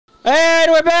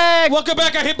And we're back! Welcome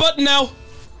back. I hit button now.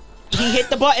 He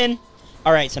hit the button.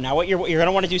 All right, so now what you're going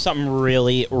to want to do something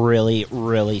really, really,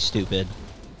 really stupid.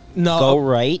 No. Go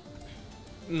right.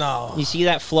 No. You see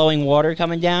that flowing water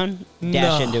coming down?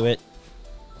 Dash into it.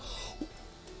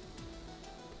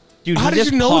 Dude, how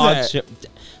did you know that?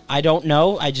 I don't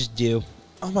know. I just do.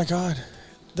 Oh my god.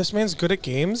 This man's good at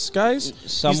games, guys?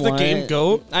 Somewhat. He's the game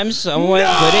goat? I'm somewhat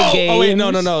good at games. Oh, wait,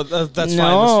 no. That's fine.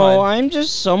 No, I'm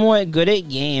just somewhat good at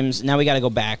games. Now we got to go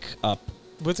back up.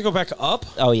 We have to go back up?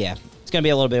 Oh, yeah. It's going to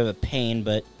be a little bit of a pain,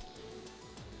 but...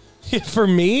 For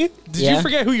me? Did you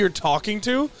forget who you're talking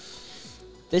to?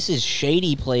 This is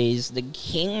Shady Plays, the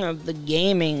king of the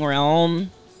gaming realm.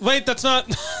 Wait, that's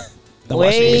not...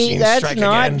 Wait, that's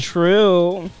not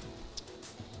true.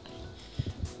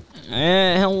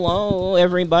 Hello,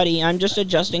 everybody. I'm just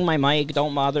adjusting my mic.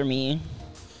 Don't bother me.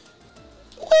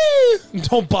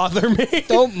 Don't bother me.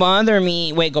 Don't bother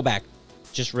me. Wait, go back.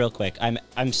 Just real quick.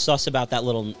 I'm sus about that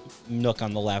little nook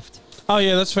on the left. Oh,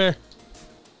 yeah, that's fair.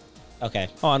 Okay.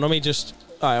 Hold on, let me just...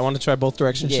 All right, I want to try both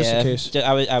directions just in case.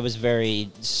 I was very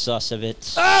sus of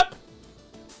it. Ah!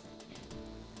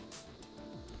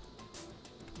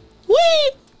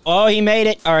 Whee! Oh, he made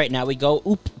it. All right, now we go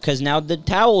oop, because now the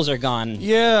towels are gone.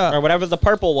 Yeah. Or whatever the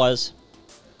purple was.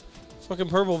 Fucking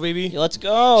purple, baby. Let's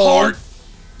go. Heart.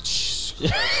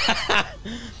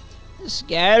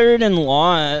 Scattered and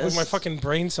lost. Look, my fucking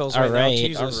brain cells right now.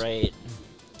 Jesus. All right.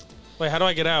 Wait, how do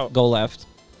I get out? Go left.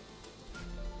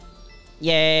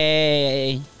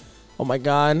 Yay. Oh my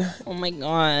god. Oh my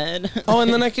god. Oh,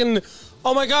 and then I can...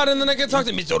 Oh my god, and then I can talk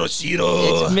to Mr.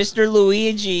 Roshiro. It's Mr.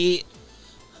 Luigi.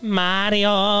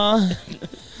 Mario.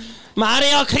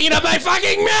 Mario, clean up my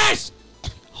fucking mess!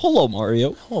 Hello,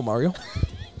 Mario. Hello, Mario.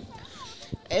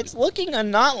 It's looking a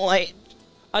not like...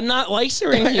 I'm not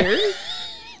licer in here.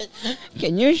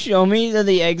 Can you show me to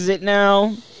the exit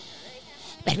now?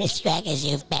 But Mr. Dragons,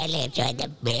 you've barely enjoyed the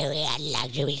myriad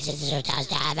luxuries this is supposed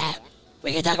to have.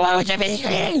 We can talk about what's finished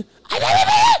cleaning.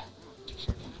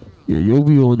 Yeah, you'll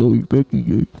be on no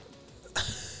expecting it.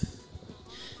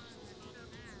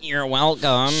 You're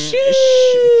welcome.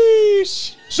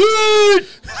 Sheesh.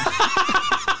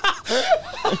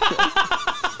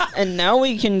 And now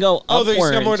we can go upwards. Oh,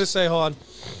 there's got more to say. Hold on.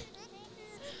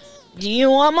 Do you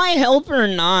want my help or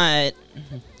not?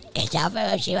 It's over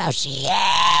if she will see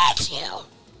you.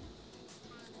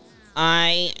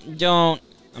 I don't...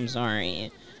 I'm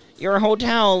sorry. Your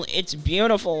hotel, it's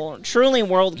beautiful. Truly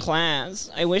world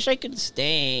class. I wish I could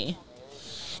stay.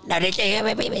 No, the thing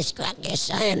with me, Miss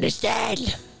Crocus, I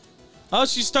understand. Oh,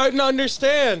 she's starting to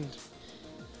understand.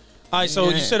 All right, so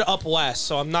you said up west,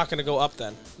 so I'm not going to go up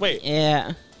then. Wait.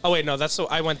 Yeah. Oh, wait, no, that's so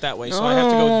I went that way, so I have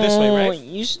to go this way, right?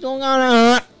 You still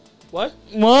gotta... What?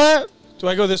 What? Do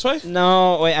I go this way?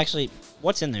 No, wait, actually,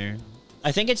 what's in there?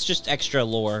 I think it's just extra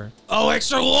lore. Oh,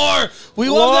 extra lore! We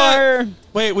love that!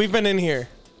 Wait, we've been in here.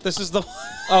 This is the...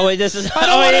 Oh, wait, this is... I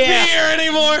don't want to be here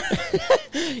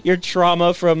anymore! Your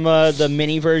trauma from the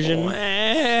mini version.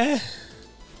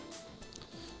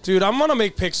 Dude, I'm gonna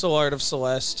make pixel art of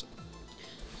Celeste.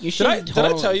 You should Did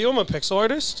I tell you I'm a pixel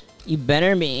artist? You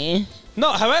better be.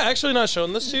 No, have I actually not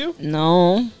shown this to you?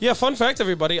 No. Yeah, fun fact,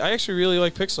 everybody. I actually really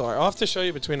like pixel art. I'll have to show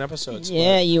you between episodes.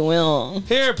 Yeah, you will.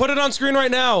 Here, put it on screen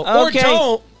right now. Okay. Or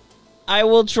don't. I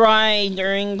will try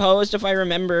during post if I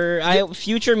remember.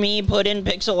 Future me put in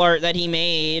pixel art that he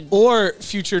made. Or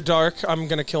Future Dark. I'm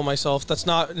going to kill myself. That's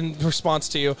not in response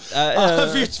to you.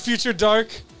 Future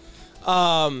Dark.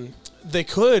 They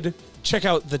could check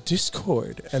out the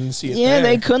Discord and see it there. Yeah,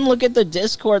 they could look at the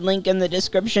Discord link in the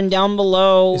description down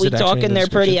below. We talk in there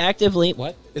pretty actively.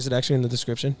 What? Is it actually in the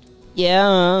description? Yeah.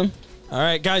 All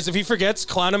right, guys, if he forgets,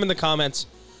 clown him in the comments.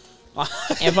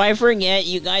 If I forget,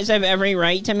 you guys have every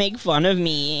right to make fun of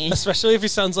me. Especially if he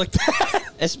sounds like that.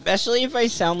 Especially if I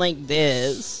sound like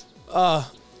this. No,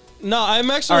 I'm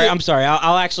actually... All right, I'm sorry.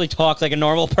 I'll actually talk like a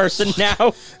normal person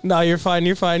now. No, you're fine.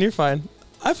 You're fine. You're fine.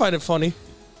 I find it funny.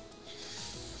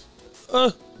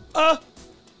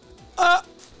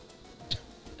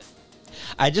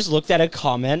 I just looked at a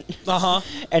comment.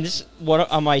 And just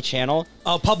on my channel.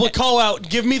 Public call out.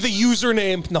 Give me the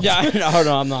username. No. Yeah, no,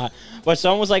 I'm not. But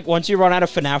someone was like, once you run out of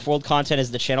FNAF World content,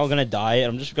 is the channel gonna die?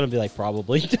 And I'm just gonna be like,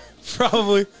 probably.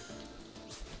 Probably.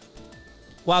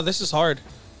 Wow, this is hard.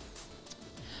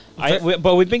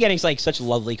 But we've been getting like such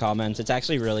lovely comments. It's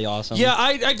actually really awesome. Yeah,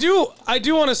 I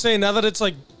do want to say now that it's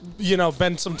like, you know,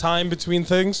 been some time between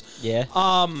things. Yeah.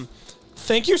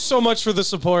 Thank you so much for the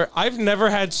support. I've never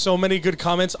had so many good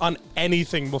comments on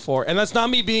anything before. And that's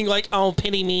not me being like, oh,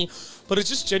 pity me. but it's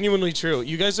just genuinely true.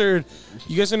 You guys are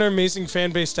an amazing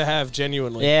fan base to have,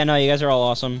 genuinely. Yeah, no, you guys are all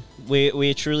awesome.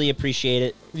 We truly appreciate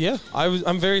it. Yeah,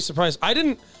 I'm very surprised.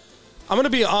 I'm gonna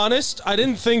be honest. I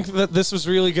didn't think that this was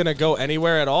really gonna go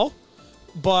anywhere at all,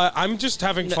 but I'm just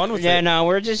having fun with it. Yeah, no,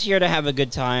 we're just here to have a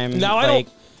good time. Now I don't.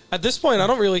 At this point, I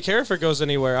don't really care if it goes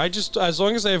anywhere. I just, as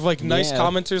long as I have like nice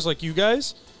commenters like you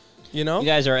guys, you know. You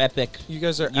guys are epic. You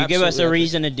guys are. You give us a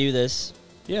reason to do this.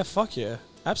 Yeah, fuck yeah,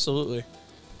 absolutely.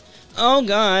 Oh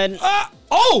god.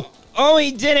 Oh! Oh,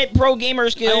 he did it! Pro gamer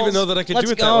skills. I didn't even know that I could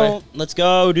do it go. that way. Let's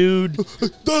go, dude.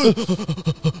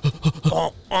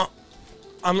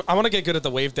 I want to get good at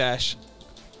the wave dash.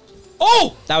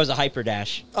 Oh! That was a hyper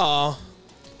dash. Well,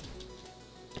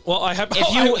 I have.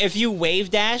 If you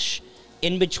wave dash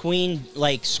in between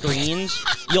like screens,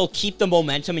 you'll keep the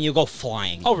momentum and you'll go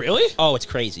flying. Oh really? Oh, it's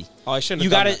crazy. Oh, I shouldn't. You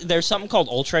got it. There's something called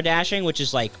ultra dashing, which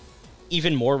is like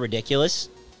even more ridiculous.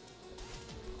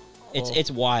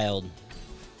 It's wild.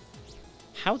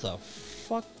 How the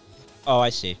fuck? Oh, I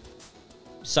see.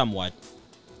 Somewhat.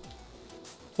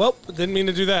 Well, didn't mean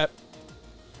to do that.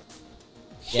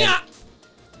 Yeah.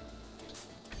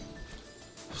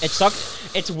 It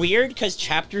sucked. It's weird because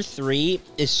chapter 3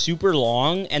 is super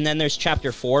long, and then there's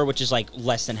chapter 4, which is like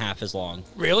less than half as long.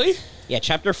 Really? Yeah,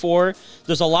 chapter 4.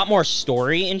 There's a lot more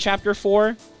story in chapter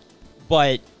 4,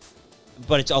 but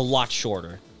it's a lot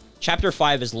shorter. Chapter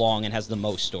 5 is long and has the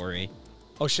most story.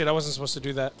 Oh shit! I wasn't supposed to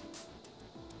do that.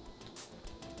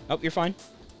 Oh, you're fine.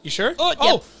 You sure? Oh,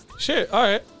 oh shit! All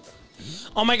right.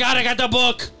 Oh my god! I got the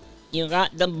book. You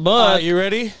got the book. You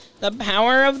ready? The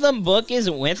power of the book is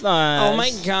with us. Oh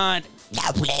my god! No,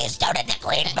 please don't hit the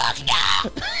queen book. No.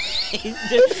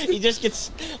 he just gets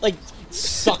like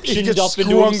suctioned gets up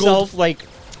into scrungled. himself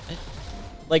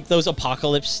like those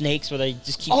apocalypse snakes where they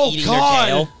just keep eating God.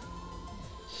 their tail.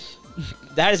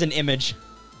 That is an image.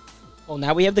 Well,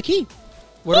 now we have the key.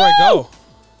 Where do I go?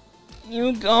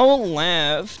 You go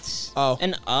left. Oh.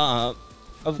 And up.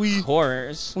 Of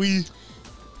course. We.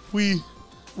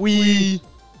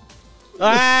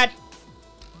 Ah!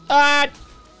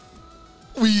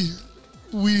 We.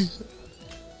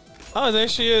 Oh, there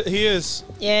he is.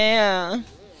 Yeah.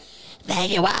 There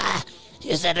you are.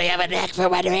 You certainly have a knack for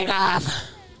wandering off.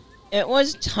 It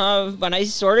was tough, but I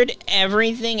sorted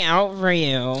everything out for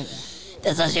you.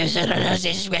 This is your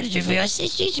strategy for your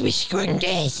sisters to be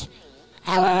scrunches.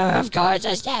 However, of course,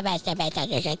 I still estimate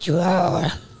under control.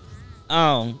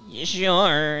 Oh,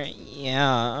 sure.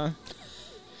 Yeah.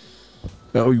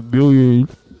 How humiliating.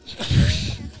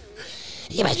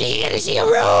 You must be going to see a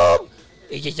room.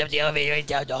 You just up the elevator right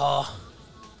down the hall.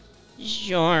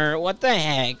 Sure, what the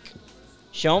heck?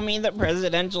 Show me the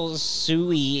presidential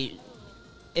suite.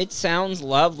 It sounds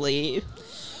lovely.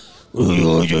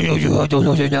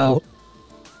 No.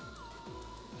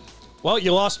 Well,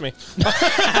 you lost me.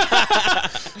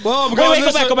 Well, I'm going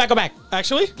Wait, go back.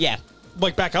 Actually? Yeah.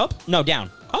 Like back up? No,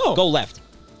 down. Oh. Go left.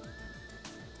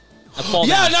 Fall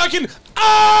Yeah, down. now I can.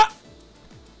 Ah!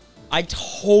 I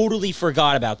totally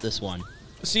forgot about this one.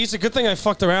 See, it's a good thing I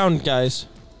fucked around, guys.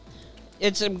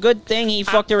 It's a good thing he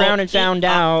fucked around and found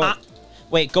out.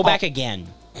 Wait, go back again.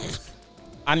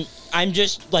 I'm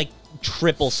just like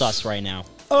triple sus right now.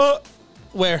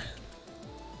 Where?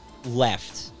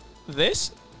 Left. This?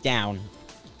 Down.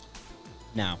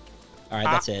 Now. All right,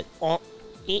 that's it. Oh.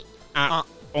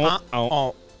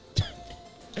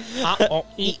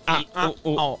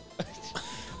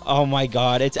 Oh my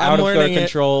god, it's out of learning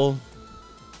control.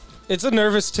 It's a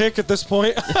nervous tick at this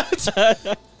point.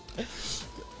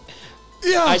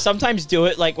 Yeah. I sometimes do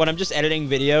it like when I'm just editing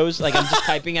videos, like I'm just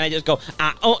typing and I just go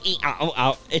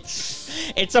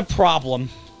It's a problem.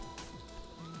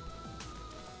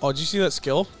 Oh, did you see that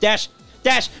skill? Dash.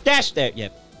 There,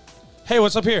 yep. Hey,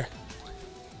 what's up here?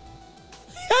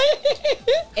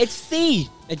 It's the.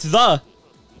 It's the.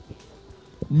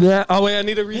 Nah. Oh wait, I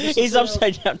need to read this. He's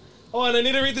upside down. Oh, and I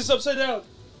need to read this upside down.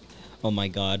 Oh my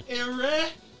god.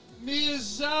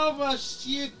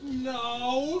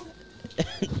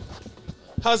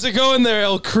 How's it going there,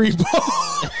 El Creepo?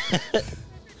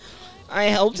 I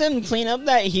helped him clean up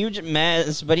that huge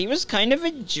mess, but he was kind of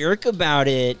a jerk about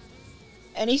it.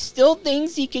 And he still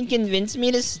thinks he can convince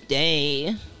me to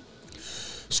stay.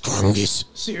 Scrungus.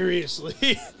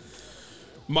 Seriously.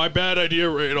 My bad idea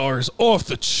radar is off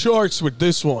the charts with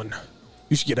this one.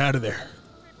 You should get out of there.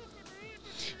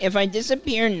 If I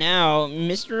disappear now,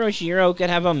 Mr. Oshiro could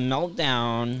have a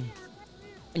meltdown.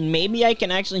 And maybe I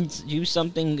can actually do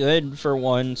something good for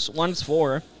once. Once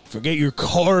for. Forget your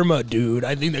karma, dude.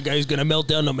 I think that guy's gonna melt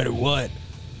down no matter what.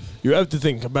 You have to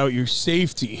think about your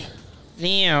safety.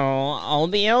 Theo, I'll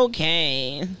be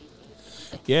okay.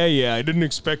 Yeah, I didn't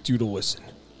expect you to listen.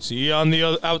 See you on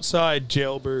the outside,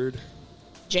 jailbird.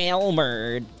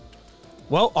 Jailbird.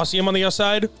 Well, I'll see him on the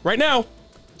outside right now.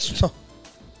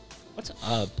 What's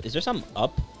up? Is there something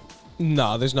up?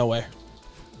 No, there's no way.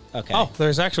 Okay. Oh,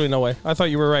 there's actually no way. I thought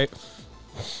you were right.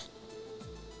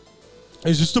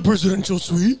 Is this the presidential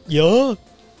suite? Yeah.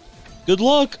 Good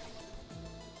luck.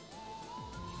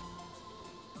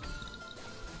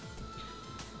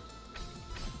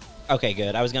 Okay,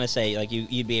 good. I was gonna say, like,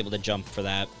 you'd be able to jump for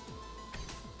that.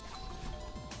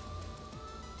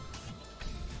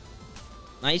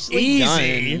 Nicely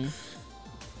Easy. done.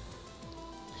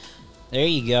 There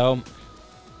you go.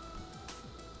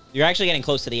 You're actually getting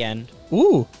close to the end.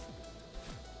 Ooh.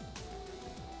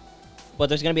 But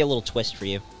there's gonna be a little twist for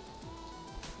you.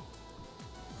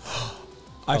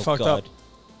 I fucked up.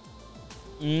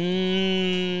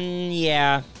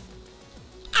 Yeah.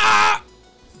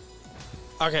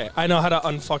 Okay, I know how to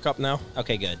unfuck up now.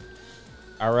 Okay, good.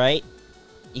 All right.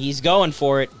 He's going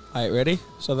for it. All right, ready?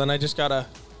 So then I just gotta...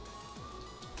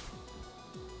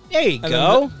 There you and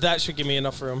go. then that should give me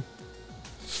enough room.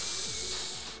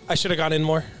 I should have gone in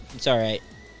more. It's all right.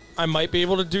 I might be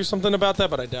able to do something about that,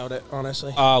 but I doubt it,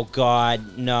 honestly. Oh,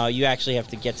 God. No, you actually have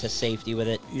to get to safety with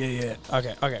it. Yeah.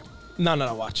 Okay. No,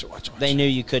 watch. They knew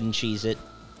you couldn't cheese it.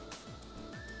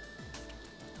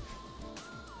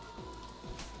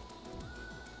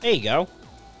 There you go.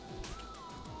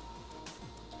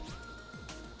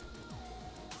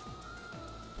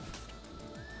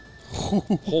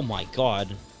 Oh, my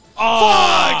God.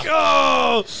 Oh! Fuck!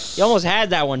 Oh! You almost had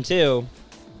that one, too.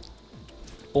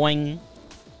 Boing.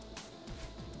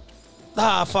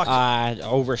 Ah, fuck.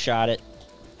 Overshot it.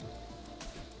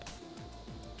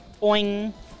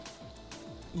 Boing.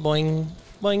 Boing.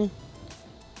 Boing.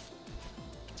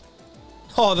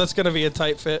 Oh, that's gonna be a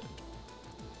tight fit.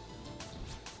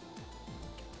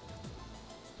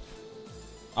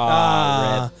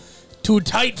 Rip. Too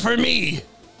tight for me.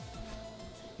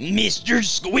 Mr.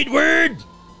 Squidward!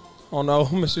 Oh no,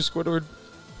 Mr. Squidward.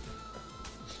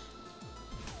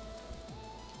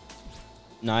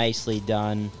 Nicely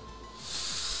done.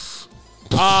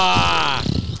 Ah!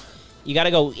 You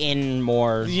gotta go in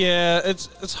more. Yeah,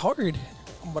 it's hard,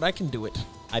 but I can do it.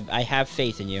 I have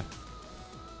faith in you.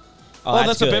 Oh, Well,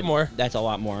 that's a good. bit more. That's a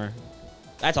lot more.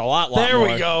 That's a lot There more.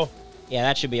 we go. Yeah,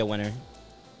 that should be a winner.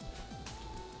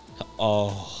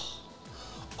 Oh.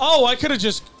 Oh, I could have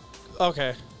just...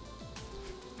 Okay.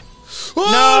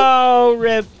 No,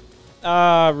 Rip.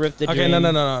 Rip the Okay, dream.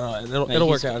 no. It'll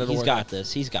work out. He's got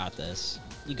this. He's got this.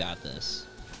 You got this.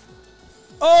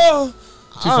 Oh!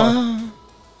 Too far.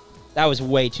 That was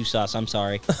way too sus. I'm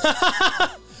sorry. I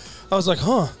was like,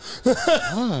 huh.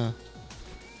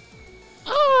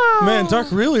 Huh. Man, Dark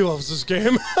really loves this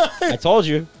game. I told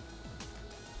you.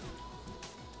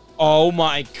 Oh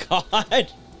my God.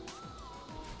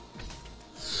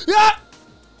 Yeah!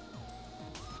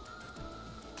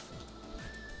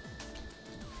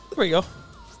 There we go.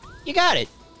 You got it.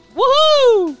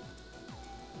 Woohoo!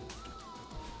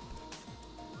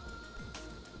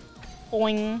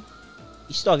 Boing.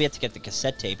 You still have yet to get the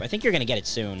cassette tape. I think you're going to get it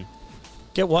soon.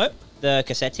 Get what? The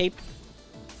cassette tape?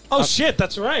 Oh, shit,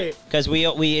 that's right. Because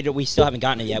we still haven't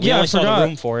gotten it yet. We Yeah, I only saw forgot. the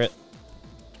room for it.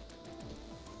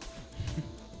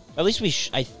 At least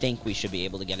I think we should be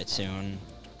able to get it soon.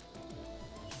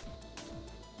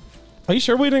 Are you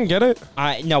sure we didn't get it?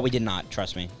 No, we did not.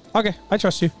 Trust me. Okay, I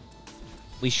trust you.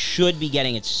 We should be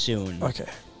getting it soon. Okay.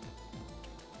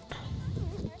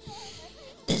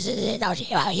 This is not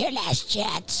your last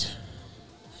chance.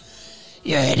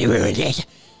 You already ruined it.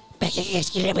 But it's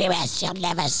gonna be best you'll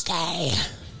never stay.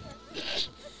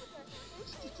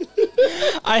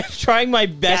 I'm trying my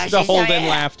best to she's hold not in here.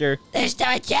 laughter. There's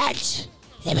no chance.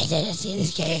 Let me see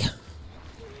this game.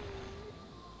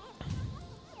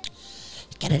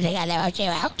 Gonna think I let you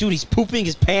out. Dude, he's pooping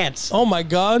his pants. Oh my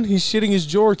god, he's shitting his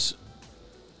jorts.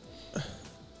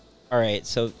 All right,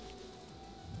 so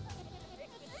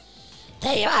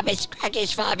Tell you what, Miss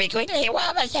Cracky's for me quickly.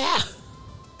 What was that?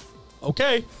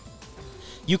 Okay.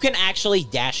 you can actually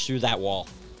dash through that wall.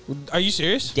 Are you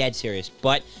serious? Dead serious.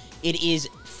 But it is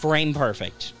frame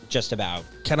perfect, just about.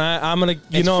 Can I? I'm gonna. I'm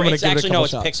It's gonna give actually, it a couple no,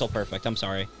 it's shots. pixel perfect. I'm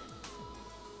sorry.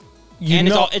 You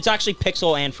know, It's actually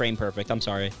pixel and frame perfect. I'm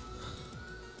sorry.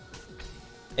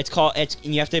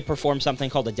 You have to perform something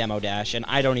called a demo dash, and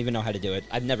I don't even know how to do it.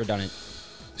 I've never done it.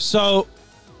 so.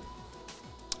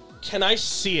 Can I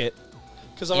see it?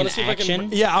 Because I want to see if I action?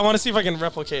 can. Yeah, I want to see if I can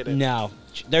replicate it. No.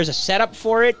 There's a setup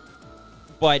for it,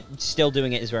 but still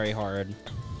doing it is very hard.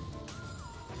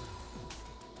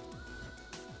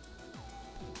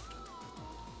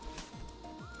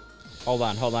 Hold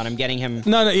on. I'm getting him.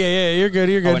 No, yeah, you're good.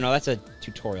 You're good. Oh, no, that's a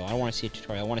tutorial. I don't want to see a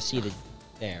tutorial. I want to see the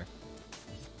there.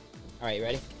 All right, you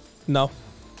ready? No.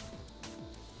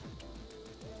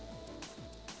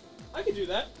 I can do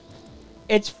that.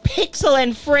 It's pixel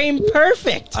and frame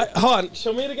perfect. Hold on.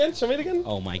 Show me it again. Show me it again.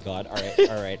 Oh my god. All right.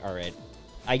 All right. All right.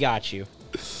 I got you.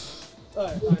 All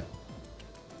right. All right.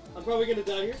 I'm probably gonna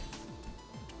die here.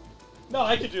 No,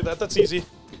 I can do that. That's easy.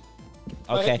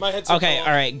 Okay. My headset Okay. fell All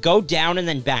off. right. Go down and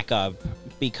then back up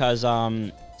because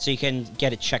so you can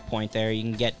get a checkpoint there. You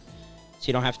can get so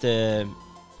you don't have to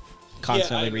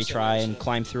constantly retry and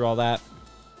climb through all that.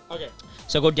 Okay.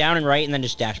 So go down and right and then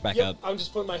just dash back up. I'm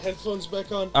just putting my headphones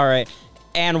back on. All right.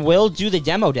 And we'll do the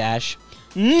demo dash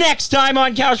next time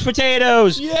on Couch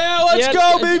Potatoes. Yeah, let's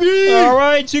go, baby. All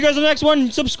right. See you guys in the next one.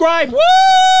 Subscribe.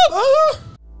 Woo!